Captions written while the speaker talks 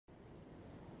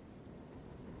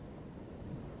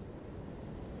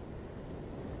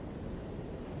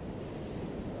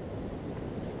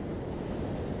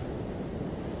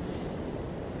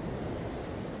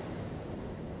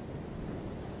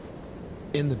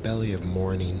In the belly of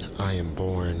morning I am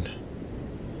born,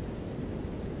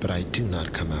 but I do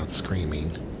not come out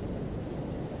screaming.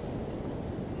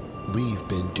 We've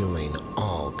been doing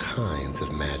all kinds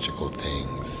of magical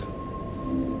things.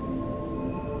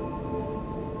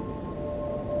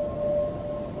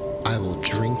 I will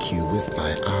drink you with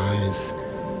my eyes.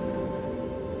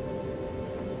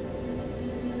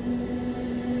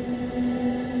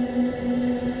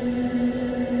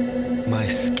 My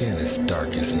skin is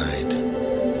dark as night.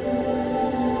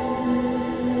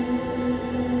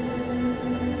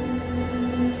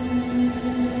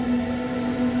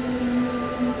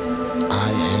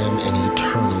 I am an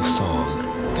eternal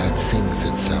song that sings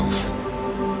itself.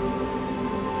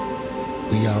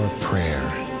 We are a prayer.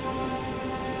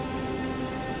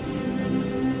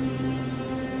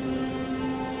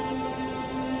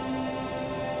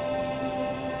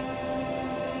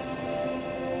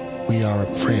 We are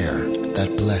a prayer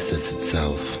that blesses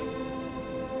itself.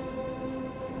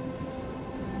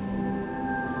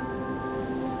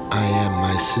 I am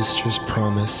my sister's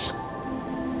promise.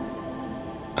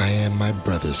 I am my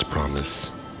brother's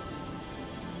promise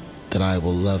that I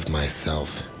will love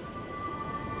myself.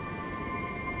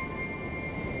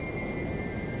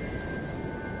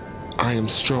 I am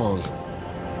strong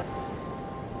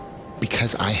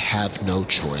because I have no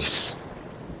choice,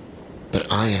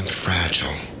 but I am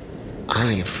fragile.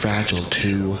 I am fragile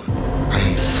too. I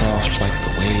am soft like the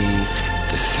wave,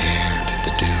 the sand,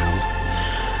 the dew.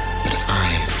 But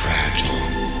I am fragile.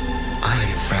 I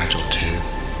am fragile too.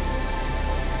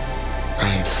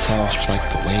 I am soft like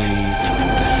the wave,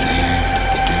 the sand,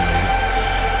 the dew.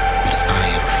 But I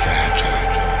am fragile.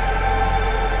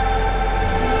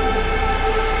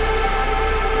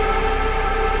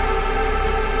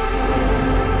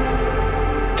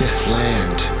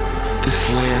 This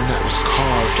land that was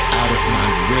carved out of my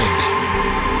rib.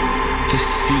 This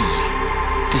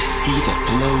sea that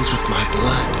flows with my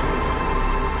blood.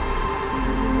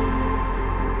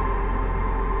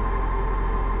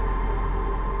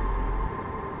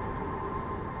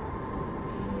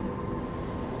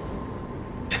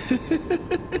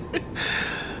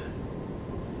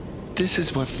 This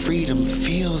is what freedom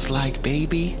feels like,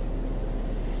 baby.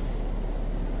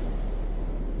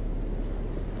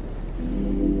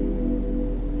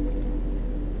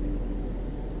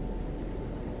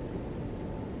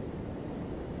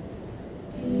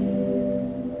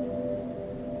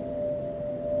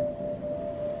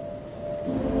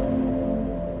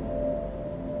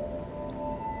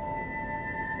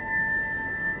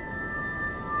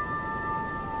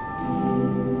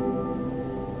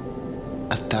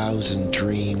 A thousand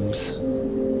dreams,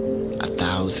 a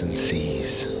thousand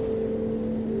seas,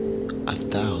 a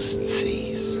thousand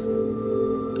seas,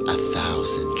 a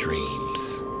thousand dreams.